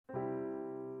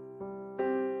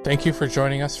Thank you for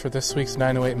joining us for this week's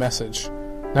 908 message.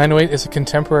 908 is a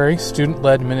contemporary,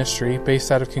 student-led ministry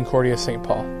based out of Concordia, St.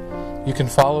 Paul. You can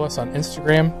follow us on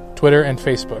Instagram, Twitter, and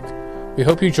Facebook. We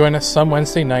hope you join us some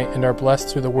Wednesday night and are blessed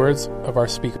through the words of our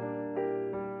speaker.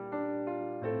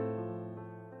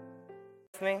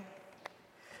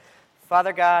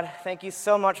 Father God, thank you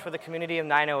so much for the community of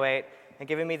 908 and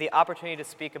giving me the opportunity to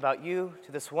speak about you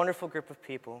to this wonderful group of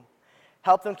people.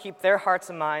 Help them keep their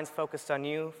hearts and minds focused on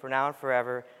you for now and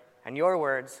forever, and your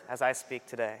words as I speak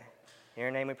today. In your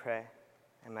name we pray.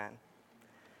 Amen.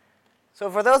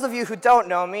 So for those of you who don't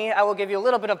know me, I will give you a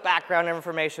little bit of background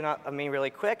information of me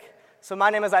really quick. So my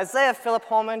name is Isaiah Philip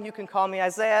Holman. You can call me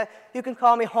Isaiah, you can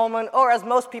call me Holman, or as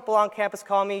most people on campus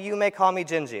call me, you may call me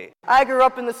Gingy. I grew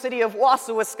up in the city of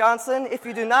Wausau, Wisconsin. If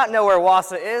you do not know where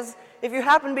Wausau is, if you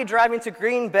happen to be driving to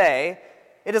Green Bay,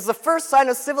 it is the first sign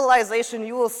of civilization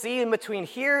you will see in between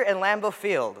here and Lambeau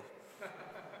Field.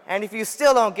 And if you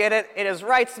still don't get it, it is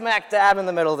right smack dab in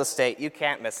the middle of the state. You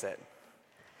can't miss it.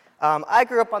 I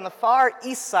grew up on the far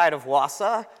east side of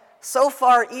Wausau, so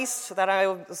far east that I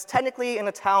was technically in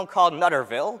a town called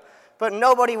Nutterville, but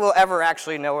nobody will ever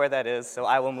actually know where that is, so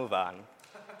I will move on.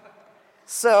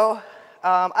 So,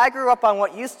 I grew up on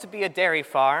what used to be a dairy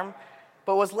farm,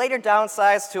 but was later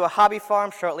downsized to a hobby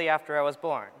farm shortly after I was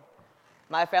born.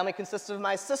 My family consists of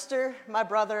my sister, my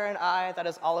brother, and I. That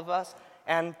is all of us.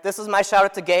 And this is my shout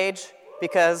out to Gage,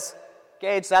 because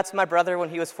Gage, that's my brother when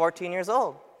he was 14 years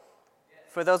old.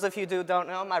 For those of you who don't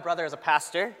know, my brother is a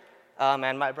pastor,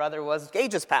 and my brother was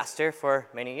Gage's pastor for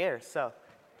many years. So,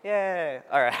 yay.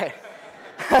 All right.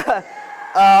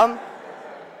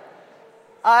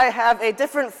 I have a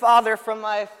different father from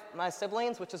my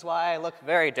siblings, which is why I look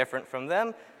very different from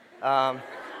them.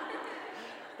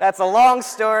 That's a long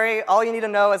story. All you need to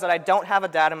know is that I don't have a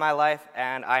dad in my life,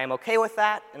 and I am okay with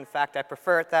that. In fact, I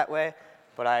prefer it that way,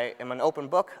 but I am an open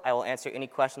book. I will answer any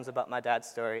questions about my dad's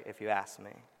story if you ask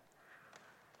me.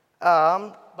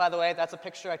 By the way, that's a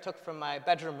picture I took from my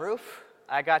bedroom roof.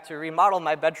 I got to remodel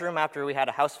my bedroom after we had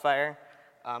a house fire.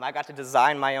 I got to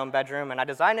design my own bedroom, and I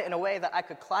designed it in a way that I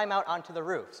could climb out onto the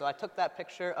roof. So I took that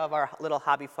picture of our little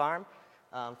hobby farm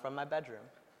from my bedroom.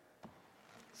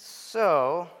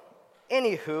 So,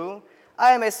 anywho,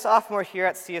 I am a sophomore here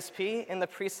at CSP in the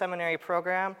pre-seminary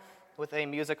program with a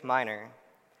music minor.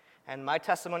 And my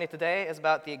testimony today is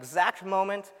about the exact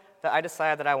moment that I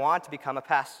decided that I wanted to become a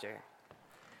pastor.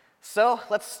 So,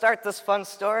 let's start this fun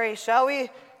story, shall we?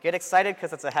 Get excited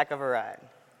because it's a heck of a ride.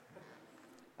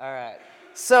 All right.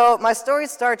 So, my story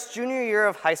starts junior year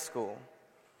of high school.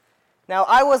 Now,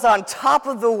 I was on top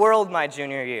of the world my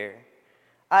junior year.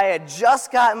 I had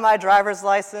just gotten my driver's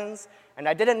license, and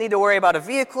I didn't need to worry about a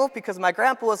vehicle because my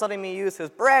grandpa was letting me use his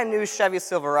brand new Chevy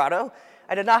Silverado.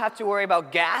 I did not have to worry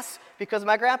about gas because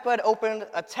my grandpa had opened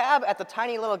a tab at the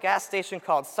tiny little gas station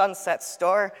called Sunset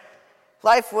Store.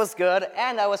 Life was good,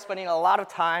 and I was spending a lot of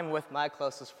time with my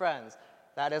closest friends.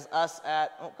 That is us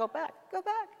at, go back.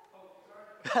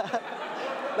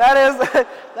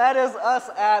 that is us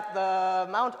at the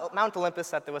Mount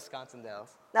Olympus at the Wisconsin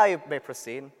Dells. Now you may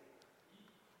proceed.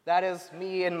 That is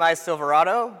me in my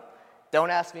Silverado. Don't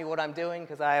ask me what I'm doing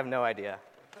because I have no idea.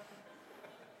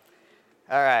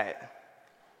 All right.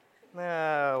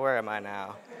 Where am I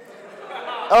now?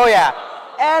 Oh yeah.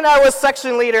 And I was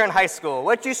section leader in high school.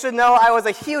 What you should know, I was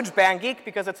a huge band geek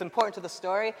because it's important to the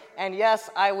story. And yes,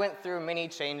 I went through many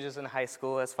changes in high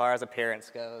school as far as appearance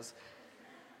goes.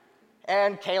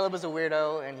 And Caleb is a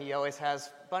weirdo, and he always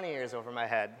has bunny ears over my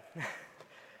head.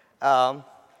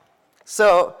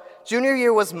 So, junior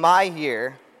year was my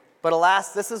year, but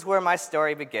alas, this is where my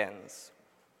story begins.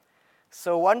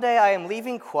 So one day I am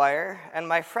leaving choir, and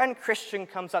my friend Christian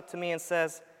comes up to me and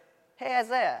says, "Hey,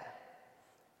 Isaiah,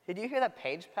 did you hear that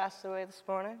Paige passed away this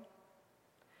morning?"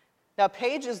 Now,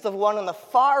 Paige is the one on the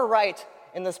far right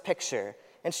in this picture,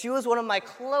 and she was one of my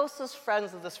closest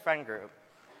friends of this friend group.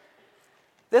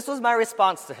 This was my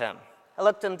response to him. I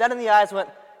looked him dead in the eyes and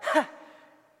went,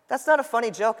 "That's not a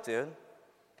funny joke, dude."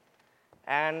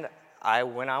 And I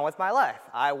went on with my life.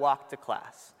 I walked to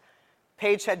class.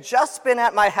 Paige had just been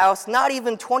at my house, not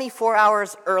even 24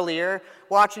 hours earlier,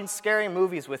 watching scary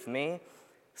movies with me.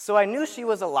 So I knew she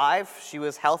was alive, she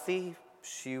was healthy,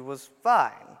 she was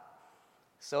fine.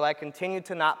 So I continued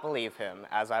to not believe him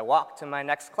as I walked to my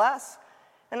next class.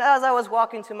 And as I was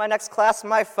walking to my next class,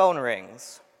 my phone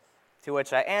rings, to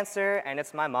which I answer, and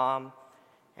it's my mom.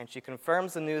 And she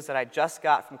confirms the news that I just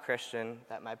got from Christian,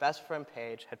 that my best friend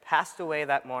Paige had passed away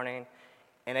that morning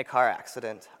in a car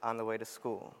accident on the way to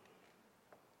school.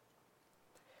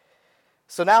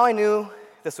 So now I knew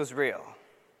this was real,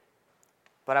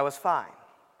 but I was fine.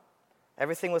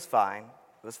 Everything was fine,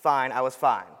 It was fine. I was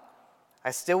fine.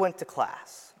 I still went to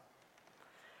class.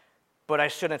 But I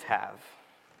shouldn't have.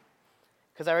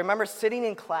 Because I remember sitting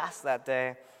in class that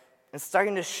day and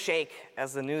starting to shake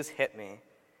as the news hit me.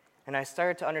 And I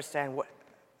started to understand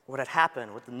what had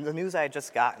happened with the news I had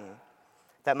just gotten.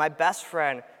 That my best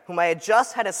friend, whom I had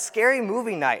just had a scary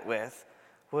movie night with,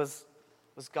 was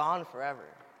gone forever.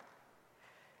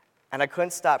 And I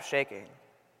couldn't stop shaking.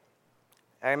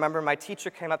 I remember my teacher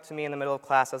came up to me in the middle of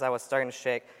class as I was starting to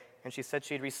shake, and she said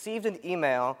she'd received an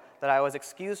email that I was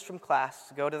excused from class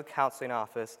to go to the counseling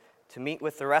office to meet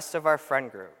with the rest of our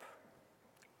friend group.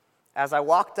 As I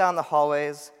walked down the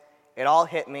hallways, it all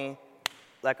hit me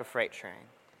like a freight train.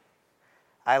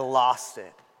 I lost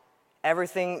it.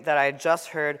 Everything that I had just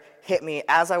heard hit me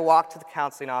as I walked to the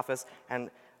counseling office, and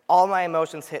all my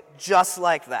emotions hit just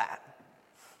like that.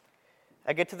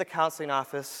 I get to the counseling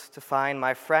office to find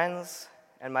my friends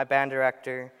and my band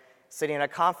director sitting at a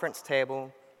conference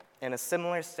table in a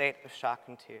similar state of shock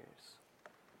and tears.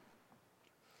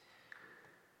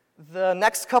 The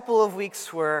next couple of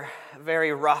weeks were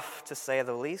very rough, to say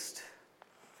the least.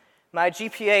 My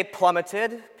GPA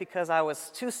plummeted because I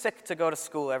was too sick to go to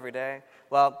school every day.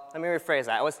 Well, let me rephrase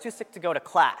that. I was too sick to go to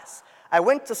class. I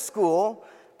went to school,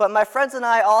 but my friends and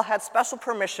I all had special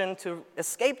permission to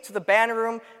escape to the band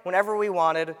room whenever we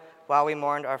wanted while we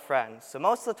mourned our friends. So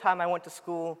most of the time I went to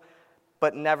school,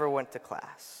 but never went to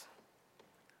class.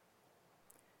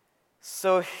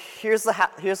 So here's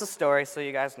the story so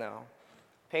you guys know.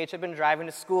 Paige had been driving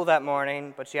to school that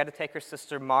morning, but she had to take her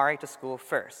sister Mari to school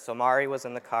first, so Mari was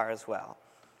in the car as well.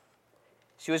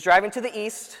 She was driving to the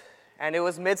east, and it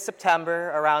was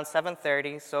mid-September, around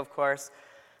 7:30, so of course,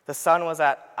 the sun was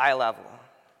at eye level.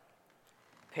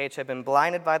 Paige had been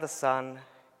blinded by the sun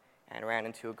and ran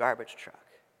into a garbage truck.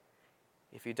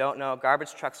 If you don't know,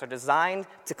 garbage trucks are designed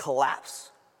to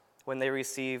collapse when they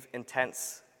receive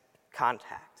intense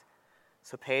contact.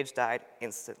 So Paige died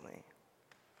instantly.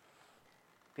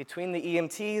 Between the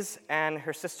EMTs and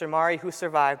her sister Mari, who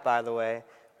survived, by the way,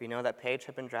 we know that Paige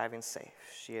had been driving safe.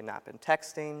 She had not been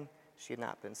texting. She had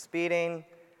not been speeding,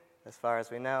 as far as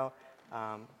we know.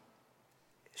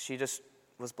 She just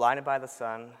was blinded by the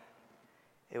sun.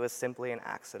 It was simply an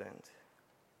accident.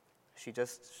 She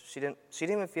didn't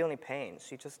even feel any pain.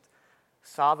 She just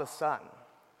saw the sun.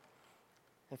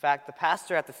 In fact, the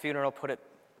pastor at the funeral put it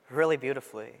really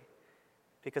beautifully,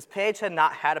 because Paige had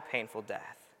not had a painful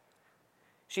death.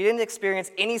 She didn't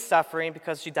experience any suffering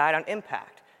because she died on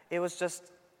impact. It was just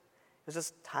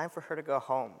time for her to go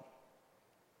home.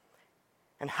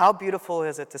 And how beautiful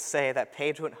is it to say that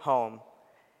Paige went home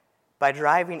by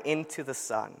driving into the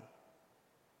sun?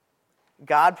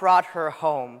 God brought her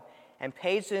home, and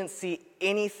Paige didn't see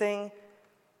anything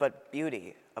but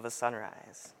beauty of a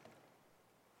sunrise.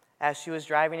 As she was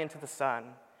driving into the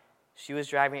sun, she was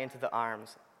driving into the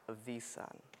arms of the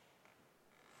sun.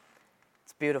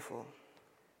 It's beautiful.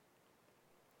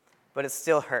 But it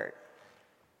still hurt.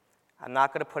 I'm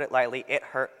not going to put it lightly, it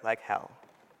hurt like hell.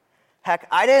 Heck,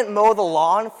 I didn't mow the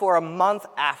lawn for a month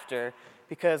after,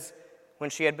 because when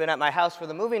she had been at my house for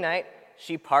the movie night,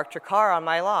 she parked her car on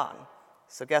my lawn.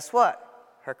 So guess what?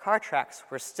 Her car tracks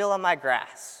were still on my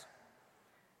grass.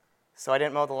 So I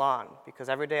didn't mow the lawn, because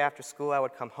every day after school I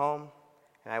would come home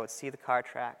and I would see the car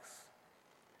tracks,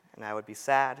 and I would be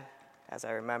sad as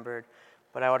I remembered,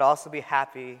 but I would also be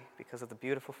happy because of the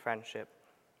beautiful friendship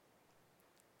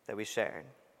that we shared.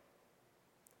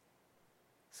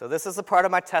 So this is the part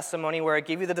of my testimony where I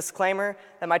give you the disclaimer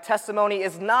that my testimony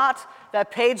is not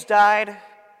that Paige died,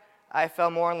 I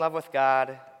fell more in love with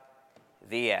God,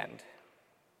 the end.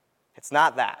 It's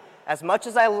not that. As much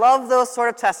as I love those sort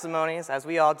of testimonies, as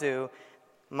we all do,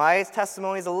 my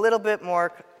testimony is a little bit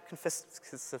more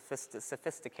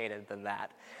sophisticated than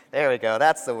that. There we go,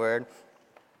 that's the word.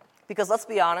 Because let's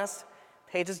be honest,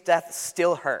 Paige's death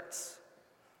still hurts.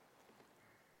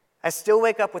 I still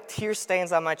wake up with tear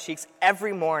stains on my cheeks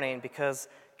every morning because,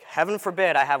 heaven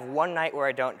forbid, I have one night where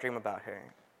I don't dream about her.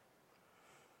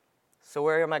 So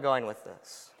where am I going with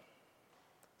this?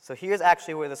 So here's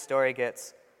actually where the story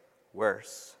gets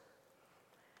worse.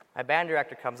 My band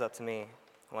director comes up to me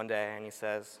one day and he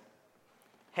says,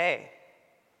 "Hey,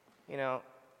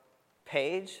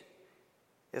 Paige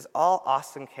is all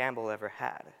Austin Campbell ever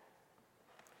had.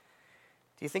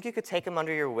 Do you think you could take him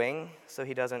under your wing so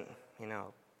he doesn't,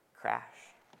 crash?"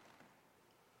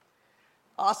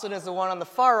 Austin is the one on the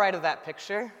far right of that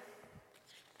picture.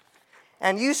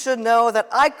 And you should know that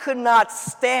I could not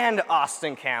stand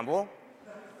Austin Campbell.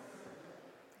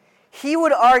 He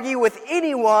would argue with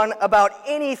anyone about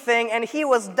anything, and he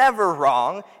was never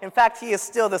wrong. In fact, he is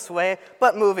still this way,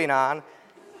 but moving on.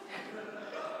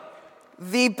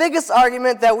 The biggest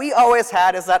argument that we always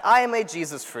had is that I am a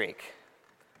Jesus freak.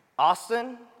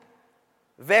 Austin,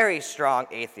 very strong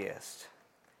atheist.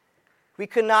 We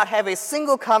could not have a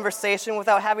single conversation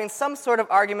without having some sort of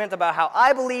argument about how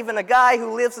I believe in a guy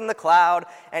who lives in the cloud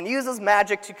and uses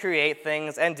magic to create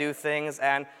things and do things,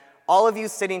 and all of you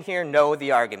sitting here know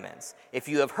the arguments. If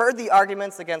you have heard the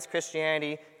arguments against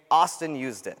Christianity, Austin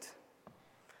used it.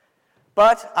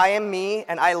 But I am me,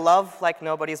 and I love like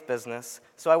nobody's business,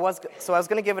 so I was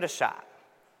going to give it a shot.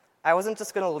 I wasn't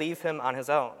just going to leave him on his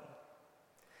own.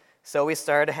 So we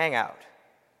started to hang out.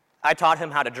 I taught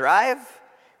him how to drive.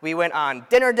 We went on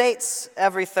dinner dates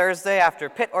every Thursday after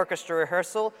pit orchestra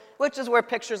rehearsal, which is where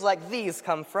pictures like these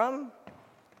come from.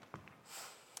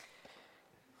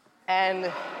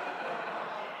 And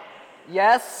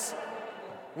yes,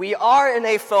 we are in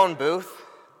a phone booth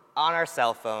on our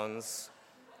cell phones.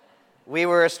 We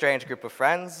were a strange group of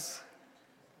friends.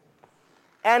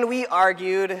 And we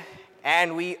argued,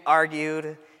 and we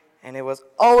argued, and it was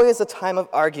always a time of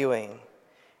arguing,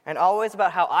 and always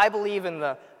about how I believe in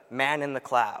the man in the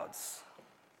clouds.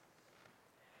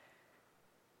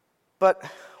 But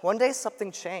one day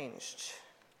something changed.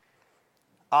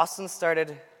 Austin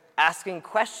started asking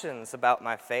questions about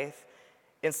my faith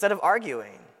instead of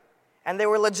arguing. And they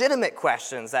were legitimate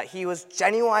questions that he was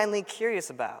genuinely curious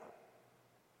about.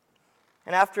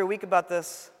 And after a week about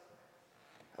this,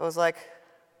 I was like,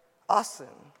 Austin,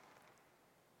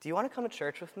 do you want to come to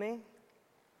church with me?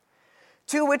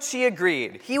 To which he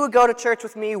agreed. He would go to church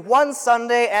with me one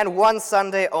Sunday and one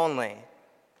Sunday only.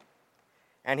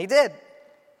 And he did.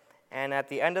 And at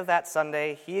the end of that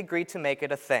Sunday, he agreed to make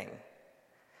it a thing.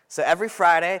 So every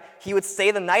Friday, he would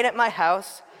stay the night at my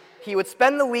house. He would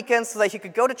spend the weekend so that he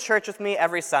could go to church with me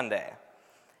every Sunday.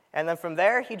 And then from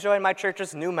there, he joined my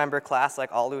church's new member class,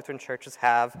 like all Lutheran churches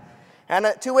have, and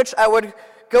to which I would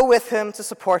go with him to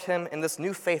support him in this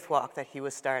new faith walk that he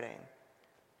was starting.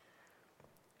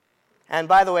 And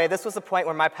by the way, this was the point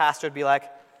where my pastor would be like,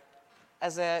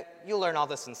 Isaiah, you'll learn all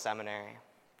this in seminary.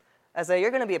 Isaiah,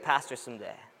 you're going to be a pastor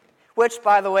someday. Which,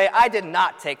 by the way, I did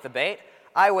not take the bait.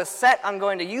 I was set on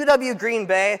going to UW Green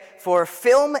Bay for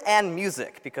film and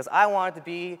music because I wanted to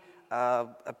be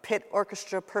a pit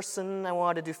orchestra person. I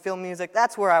wanted to do film music.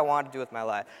 That's where I wanted to do with my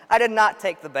life. I did not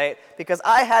take the bait because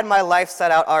I had my life set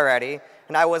out already,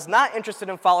 and I was not interested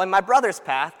in following my brother's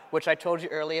path, which I told you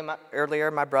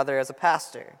earlier, my brother is a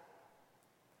pastor.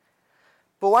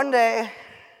 But one day,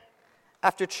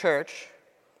 after church,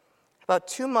 about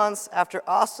 2 months after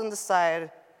Austin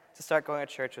decided to start going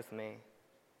to church with me,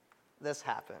 this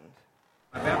happened.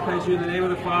 I baptize you in the name of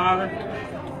the Father,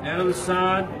 and of the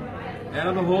Son, and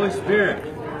of the Holy Spirit.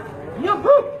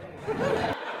 Yahoo!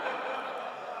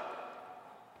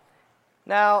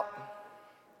 Now,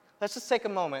 let's just take a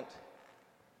moment.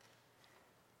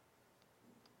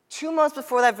 2 months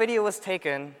before that video was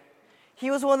taken, he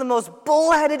was one of the most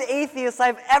bullheaded atheists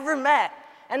I've ever met,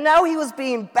 and now he was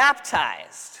being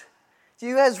baptized. Do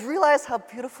you guys realize how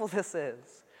beautiful this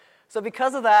is? So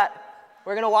because of that,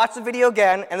 we're going to watch the video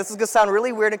again, and this is going to sound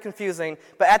really weird and confusing,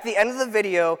 but at the end of the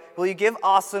video, will you give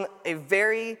Austin a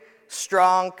very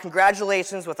strong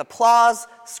congratulations with applause,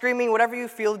 screaming, whatever you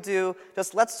feel to do.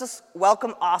 Let's just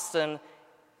welcome Austin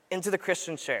into the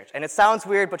Christian church. And it sounds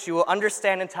weird, but you will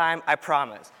understand in time, I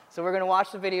promise. So we're going to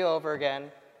watch the video over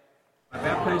again. I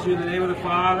baptize you in the name of the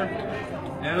Father,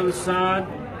 and of the Son,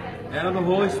 and of the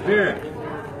Holy Spirit.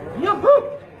 Yahoo!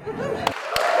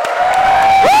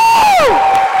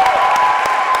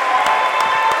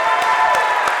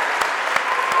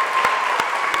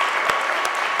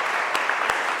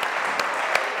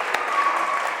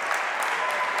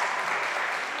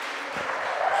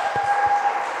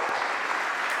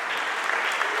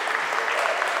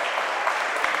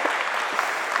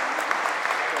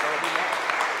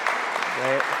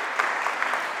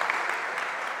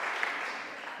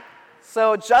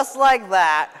 So just like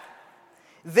that,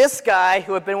 this guy,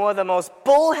 who had been one of the most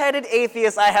bullheaded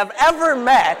atheists I have ever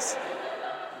met,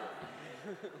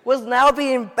 was now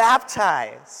being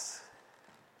baptized.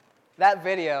 That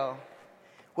video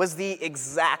was the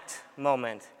exact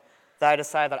moment that I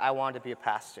decided that I wanted to be a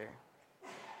pastor.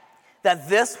 That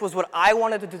this was what I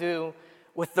wanted to do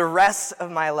with the rest of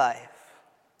my life.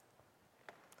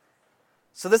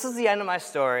 So this is the end of my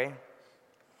story.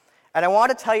 And I want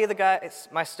to tell you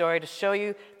my story to show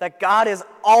you that God is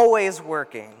always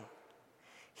working.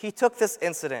 He took this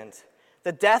incident,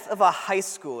 the death of a high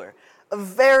schooler, a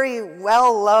very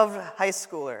well-loved high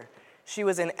schooler. She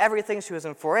was in everything. She was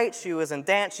in 4-H. She was in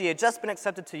dance. She had just been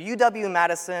accepted to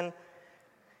UW-Madison.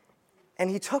 And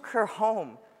he took her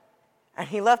home. And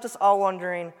he left us all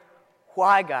wondering,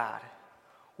 why, God?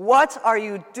 What are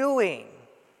you doing?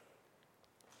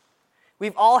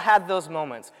 We've all had those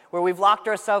moments where we've locked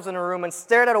ourselves in a room and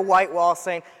stared at a white wall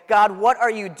saying, God, what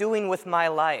are you doing with my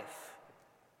life?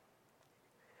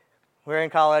 We're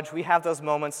in college. We have those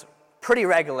moments pretty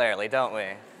regularly, don't we?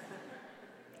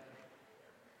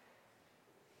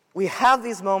 We have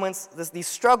these moments, these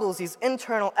struggles, these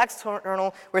internal,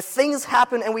 external, where things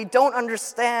happen and we don't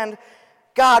understand,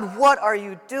 God, what are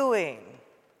you doing?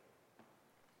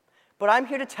 But I'm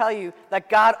here to tell you that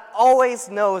God always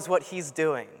knows what he's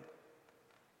doing.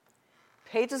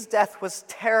 Paige's death was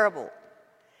terrible,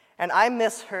 and I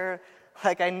miss her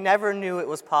like I never knew it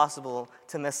was possible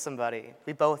to miss somebody.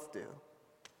 We both do.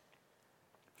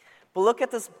 But look at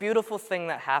this beautiful thing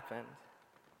that happened.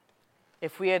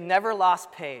 If we had never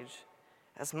lost Paige,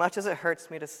 as much as it hurts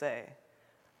me to say,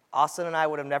 Austin and I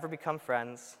would have never become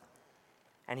friends,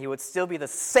 and he would still be the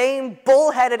same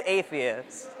bullheaded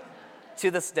atheist to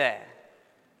this day.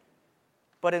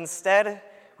 But instead,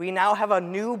 we now have a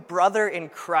new brother in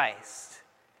Christ.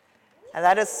 And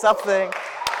that is something...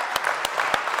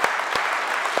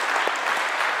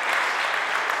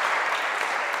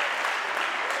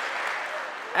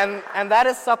 And that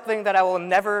is something that I will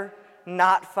never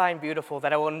not find beautiful,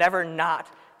 that I will never not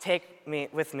take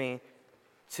with me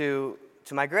to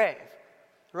my grave.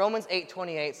 Romans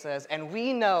 8:28 says, "And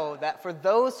we know that for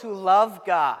those who love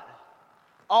God,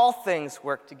 all things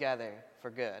work together for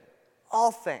good."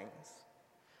 All things.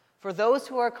 For those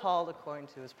who are called according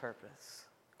to his purpose.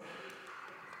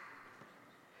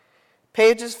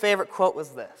 Paige's favorite quote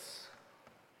was this: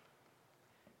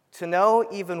 "To know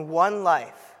even one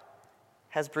life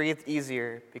has breathed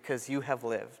easier because you have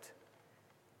lived.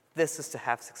 This is to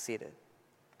have succeeded."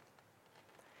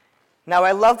 Now,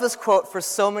 I love this quote for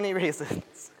so many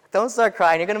reasons. Don't start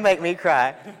crying. You're going to make me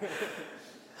cry.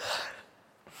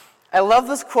 I love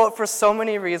this quote for so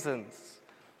many reasons.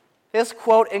 This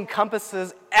quote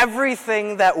encompasses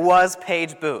everything that was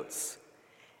Paige Boots.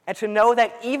 And to know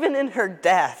that even in her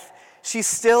death, she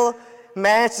still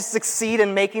managed to succeed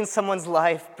in making someone's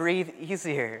life breathe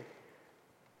easier.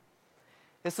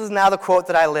 This is now the quote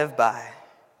that I live by.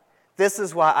 This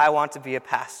is why I want to be a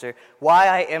pastor, why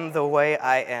I am the way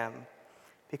I am.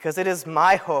 Because it is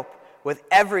my hope with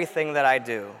everything that I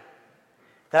do,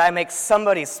 that I make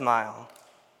somebody smile,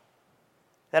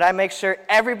 that I make sure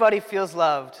everybody feels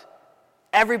loved,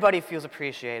 everybody feels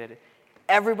appreciated,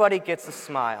 everybody gets a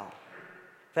smile,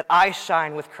 that I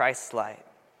shine with Christ's light.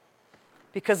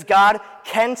 Because God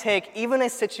can take even a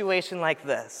situation like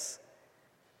this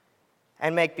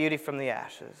and make beauty from the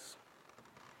ashes.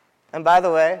 And by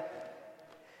the way,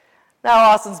 now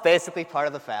Austin's basically part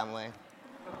of the family.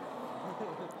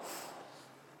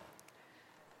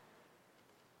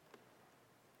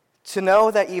 To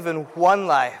know that even one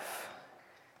life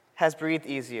has breathed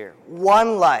easier,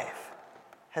 one life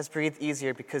has breathed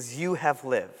easier because you have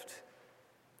lived.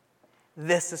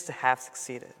 This is to have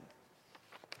succeeded.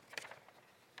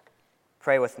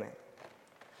 Pray with me.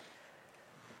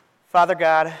 Father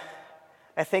God,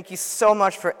 I thank you so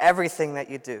much for everything that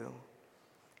you do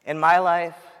in my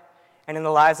life and in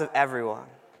the lives of everyone.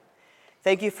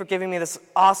 Thank you for giving me this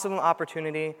awesome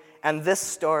opportunity and this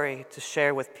story to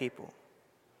share with people.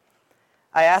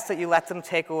 I ask that you let them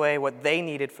take away what they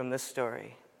needed from this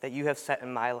story that you have set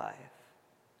in my life.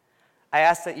 I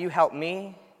ask that you help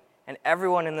me and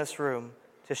everyone in this room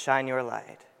to shine your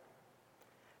light.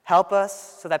 Help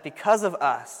us so that because of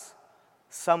us,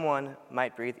 someone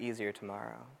might breathe easier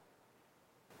tomorrow.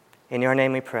 In your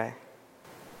name we pray.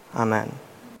 Amen.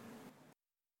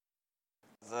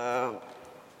 The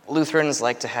Lutherans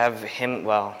like to have hymn,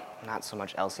 well, not so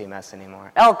much LCMS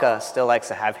anymore. Elka still likes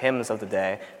to have hymns of the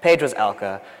day. Paige was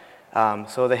Elka.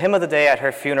 So the hymn of the day at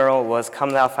her funeral was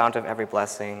 "Come Thou Fount of Every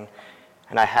Blessing."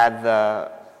 And I had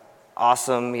the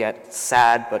awesome yet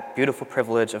sad but beautiful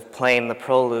privilege of playing the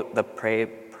prelude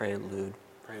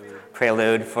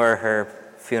for her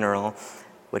funeral,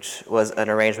 which was an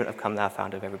arrangement of "Come Thou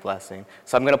Fount of Every Blessing."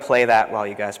 So I'm going to play that while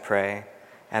you guys pray.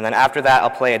 And then after that,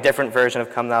 I'll play a different version of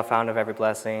 "Come Thou Fount of Every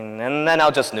Blessing," and then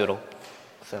I'll just noodle.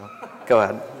 So go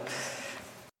ahead.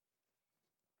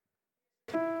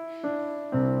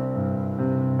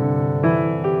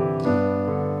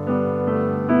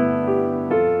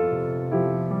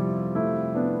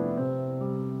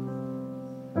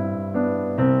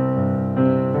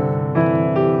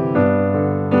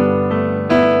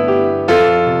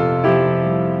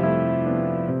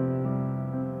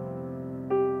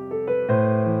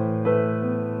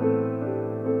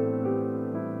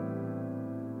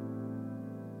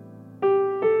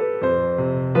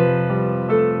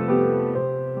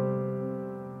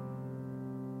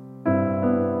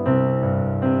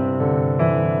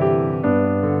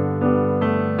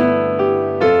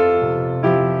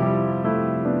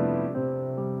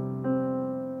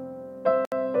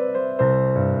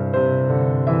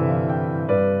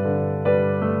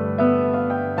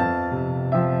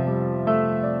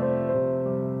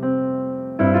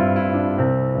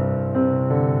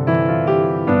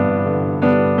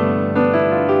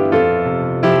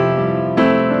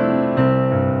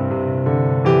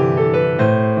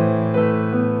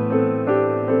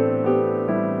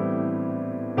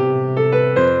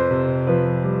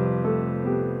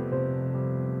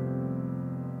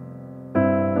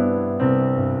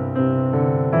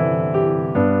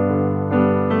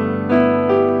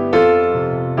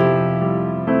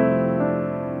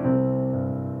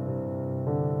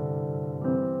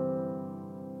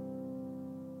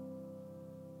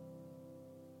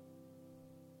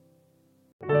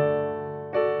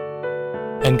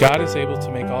 And God is able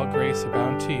to make all grace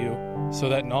abound to you, so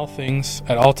that in all things,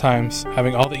 at all times,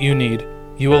 having all that you need,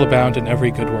 you will abound in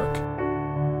every good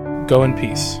work. Go in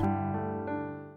peace.